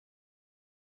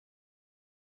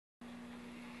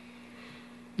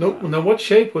Nope. Now, what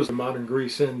shape was the modern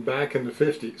Greece in back in the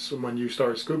 50s when you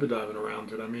started scuba diving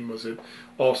around it? I mean, was it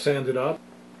all sanded up?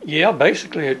 Yeah,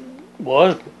 basically it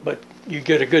was, but you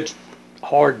get a good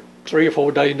hard 3 or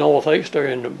 4 day northeaster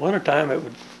in the wintertime, it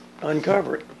would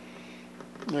uncover it.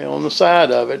 Yeah, on the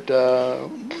side of it,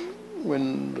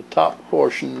 when the top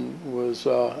portion was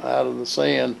out of the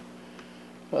sand,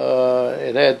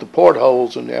 it had the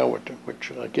portholes in there,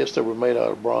 which I guess they were made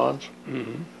out of bronze.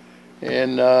 Mm-hmm.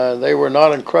 And they were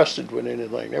not encrusted with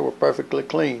anything. They were perfectly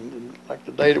clean, like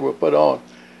the day they were put on.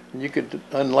 And you could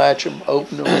unlatch them,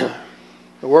 open them,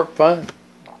 they worked fine.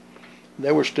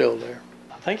 They were still there.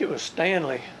 I think it was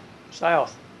Stanley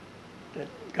South that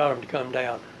got them to come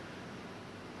down.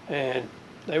 And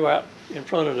they were out in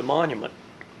front of the monument.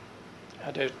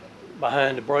 Out there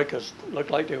behind the breakers,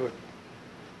 looked like they were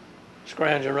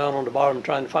scrounging around on the bottom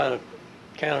trying to find a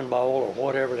cannonball or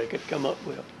whatever they could come up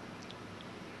with.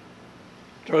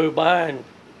 Drove by and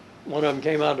one of them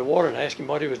came out of the water and asked him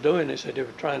what he was doing. They said they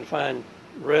were trying to find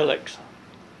relics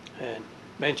and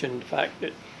mentioned the fact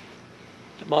that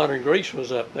the modern Greece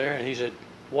was up there, and he said,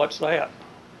 "What's that?"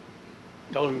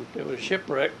 Told him it was a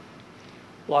shipwreck,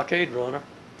 blockade runner,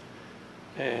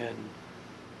 and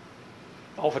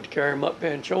offered to carry him up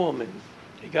there and show him. And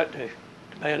he got the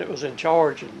man that was in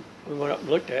charge, and we went up and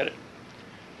looked at it.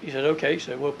 He said, "Okay," he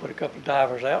said, "we'll put a couple of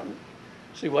divers out and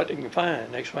see what they can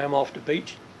find." They swam off the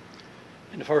beach,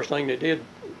 and the first thing they did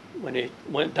when they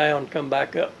went down, come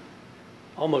back up,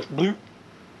 almost bloop,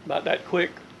 about that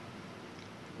quick,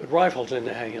 with rifles in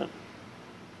their hand.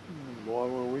 Boy,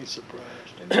 were we surprised.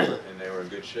 And they were in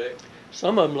good shape?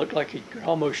 Some of them looked like you could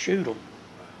almost shoot them.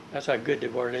 That's how good they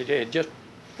were. They had just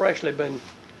freshly been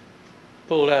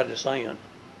pulled out of the sand.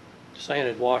 The sand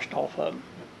had washed off of them.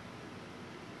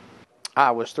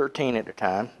 I was 13 at the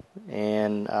time,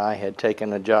 and I had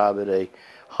taken a job at a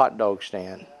hot dog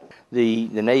stand. The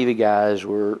Navy guys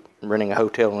were renting a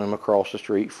hotel room across the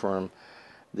street from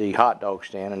the hot dog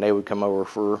stand, and they would come over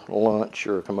for lunch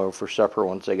or come over for supper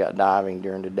once they got diving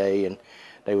during the day, and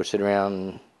they would sit around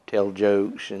and tell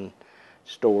jokes and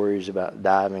stories about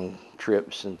diving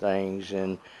trips and things,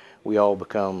 and we all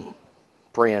become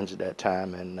friends at that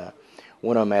time. And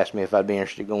one of them asked me if I'd be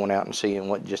interested in going out and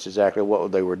seeing just exactly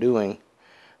what they were doing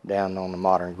down on the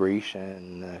modern Greece,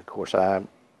 and of course I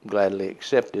gladly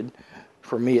accepted.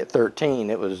 For me at 13,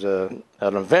 it was an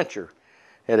adventure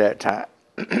at that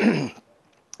time.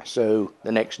 So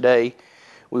the next day,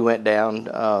 we went down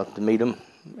to meet them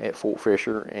at Fort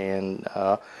Fisher, and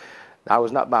I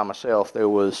was not by myself. There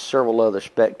was several other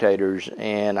spectators,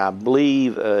 and I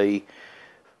believe a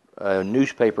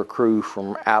newspaper crew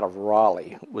from out of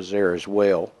Raleigh was there as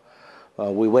well.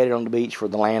 We waited on the beach for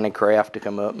the landing craft to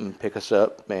come up and pick us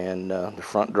up, and the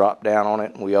front dropped down on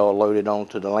it, and we all loaded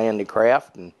onto the landing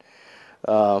craft and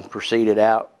proceeded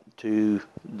out to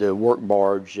the work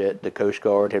barge that the Coast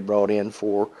Guard had brought in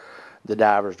for the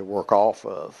divers to work off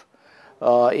of.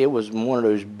 It was one of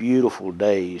those beautiful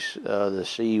days. The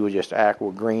sea was just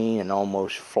aqua green and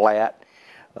almost flat.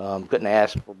 Couldn't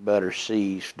ask for better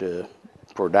seas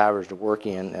for divers to work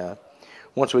in.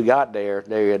 Once we got there,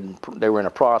 they were in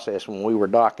a process when we were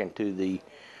docking to the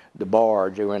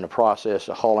barge. They were in the process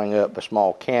of hauling up a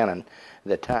small cannon. At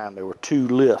the time, there were 2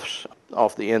 lifts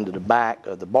off the end of the back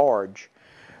of the barge,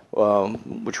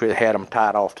 which we had them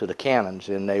tied off to the cannons,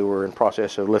 and they were in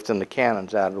process of lifting the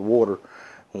cannons out of the water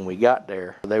when we got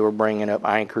there. They were bringing up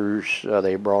anchors.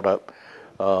 They brought up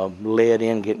lead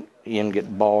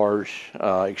ingot bars,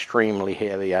 extremely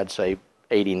heavy, I'd say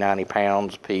 80, 90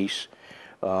 pounds a piece,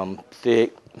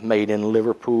 thick, made in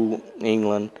Liverpool,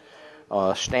 England,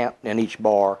 stamped in each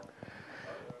bar.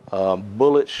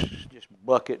 Bullets, just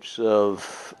buckets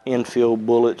of infield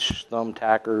bullets,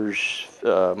 thumbtackers,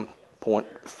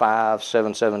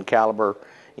 .577 caliber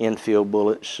infield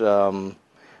bullets,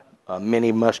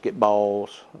 mini musket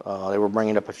balls. They were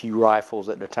bringing up a few rifles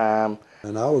at the time.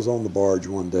 And I was on the barge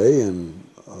one day, and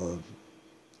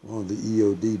one of the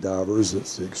EOD divers,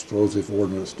 it's the Explosive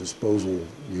Ordnance Disposal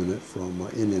Unit from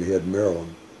Indian Head,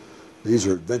 Maryland. These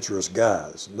are adventurous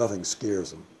guys. Nothing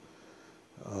scares them.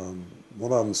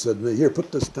 One of them said to me, "Here,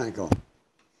 put this tank on.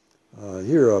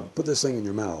 Here, put this thing in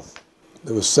your mouth."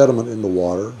 There was sediment in the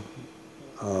water,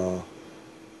 and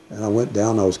I went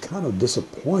down. I was kind of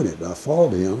disappointed. I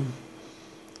followed him,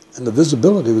 and the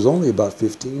visibility was only about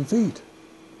 15 feet.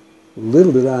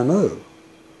 Little did I know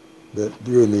that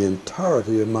during the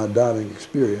entirety of my diving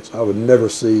experience, I would never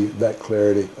see that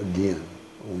clarity again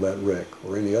on that wreck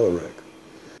or any other wreck.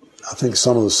 I think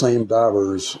some of the same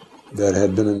divers that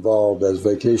had been involved as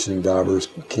vacationing divers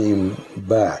came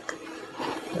back,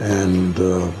 and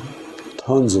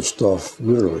tons of stuff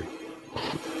literally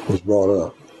was brought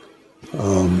up.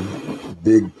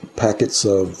 big packets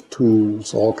of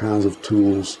tools, all kinds of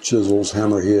tools, chisels,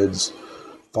 hammerheads,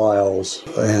 files,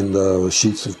 and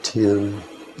sheets of tin,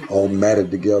 all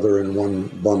matted together in one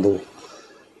bundle.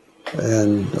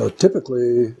 And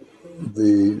typically,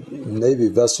 the Navy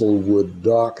vessel would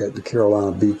dock at the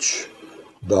Carolina Beach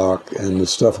dock, and the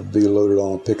stuff would be loaded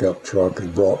on a pickup truck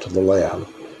and brought to the lab.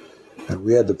 And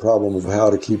we had the problem of how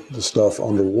to keep the stuff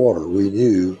underwater. We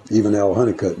knew, even Al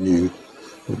Honeycutt knew,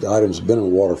 that the items had been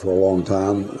in water for a long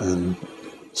time, and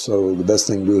so the best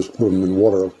thing to do is put them in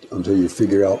water until you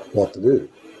figure out what to do.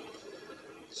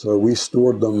 So we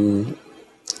stored them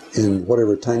in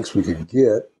whatever tanks we could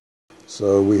get.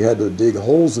 So we had to dig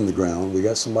holes in the ground. We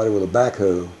got somebody with a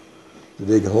backhoe to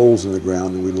dig holes in the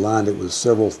ground, and we lined it with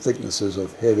several thicknesses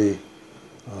of heavy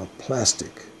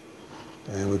plastic.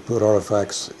 And we put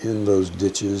artifacts in those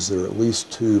ditches. There are at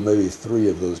least 2, maybe 3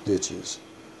 of those ditches.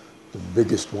 The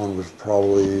biggest one was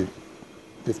probably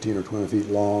 15 or 20 feet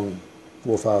long,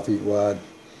 4 or 5 feet wide.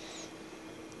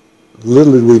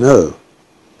 Little did we know,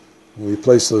 when we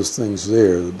placed those things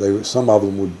there, that some of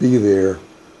them would be there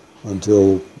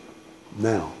until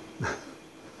now.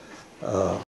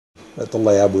 At the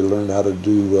lab, we learned how to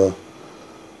do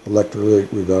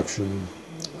electrolytic reduction.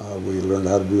 We learned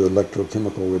how to do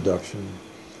electrochemical reduction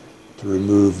to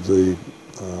remove the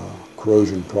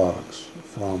corrosion products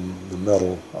from the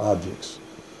metal objects.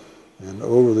 And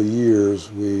over the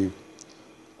years, we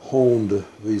honed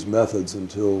these methods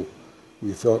until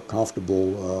we felt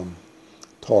comfortable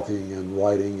talking and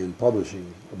writing and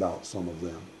publishing about some of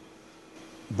them.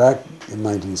 Back in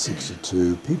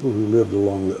 1962, people who lived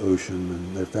along the ocean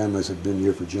and their families had been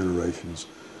here for generations,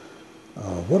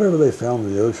 whatever they found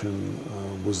in the ocean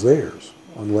was theirs,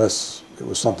 unless it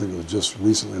was something that was just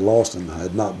recently lost and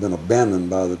had not been abandoned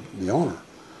by the owner.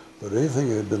 But anything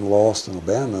that had been lost and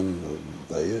abandoned,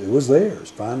 it was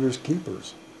theirs, finders,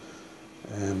 keepers.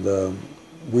 And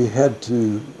we had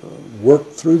to work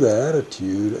through that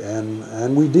attitude,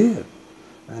 and we did.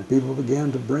 And people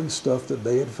began to bring stuff that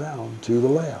they had found to the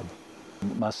lab.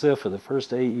 Myself for the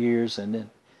first 8 years, and then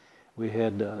we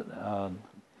had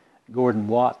Gordon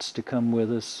Watts to come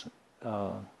with us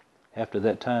after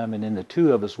that time, and then the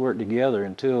two of us worked together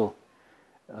until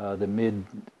the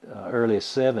early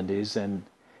 70s. And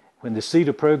when the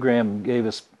CETA program gave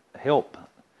us help,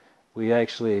 we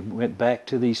actually went back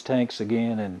to these tanks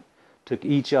again and took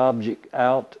each object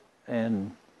out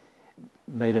and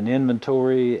made an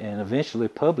inventory and eventually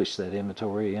published that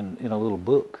inventory in a little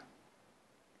book.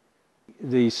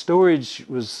 The storage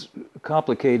was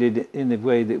complicated in the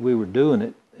way that we were doing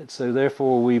it, and so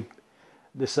therefore we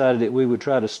decided that we would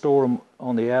try to store them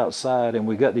on the outside, and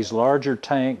we got these larger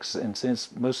tanks, and since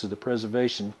most of the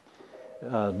preservation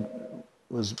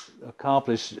was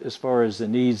accomplished as far as the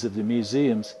needs of the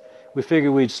museums, we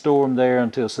figured we'd store them there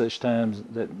until such times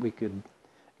that we could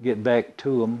get back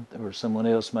to them, or someone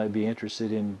else might be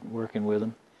interested in working with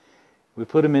them. We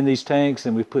put them in these tanks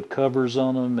and we put covers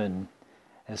on them, and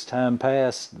as time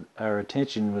passed, our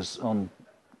attention was on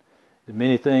the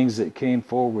many things that came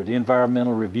forward. The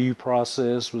environmental review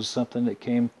process was something that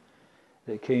came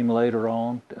later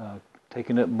on,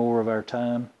 taking up more of our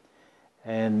time,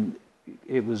 and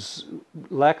it was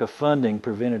lack of funding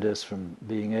prevented us from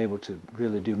being able to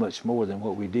really do much more than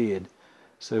what we did.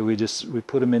 So we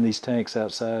put them in these tanks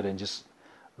outside and just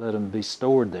let them be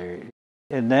stored there.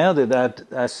 And now that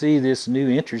I see this new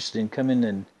interest in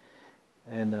coming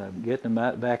and getting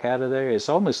them back out of there, it's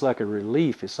almost like a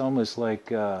relief. It's almost like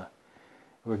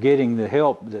we're getting the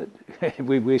help that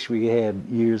we wish we had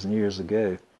years and years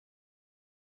ago.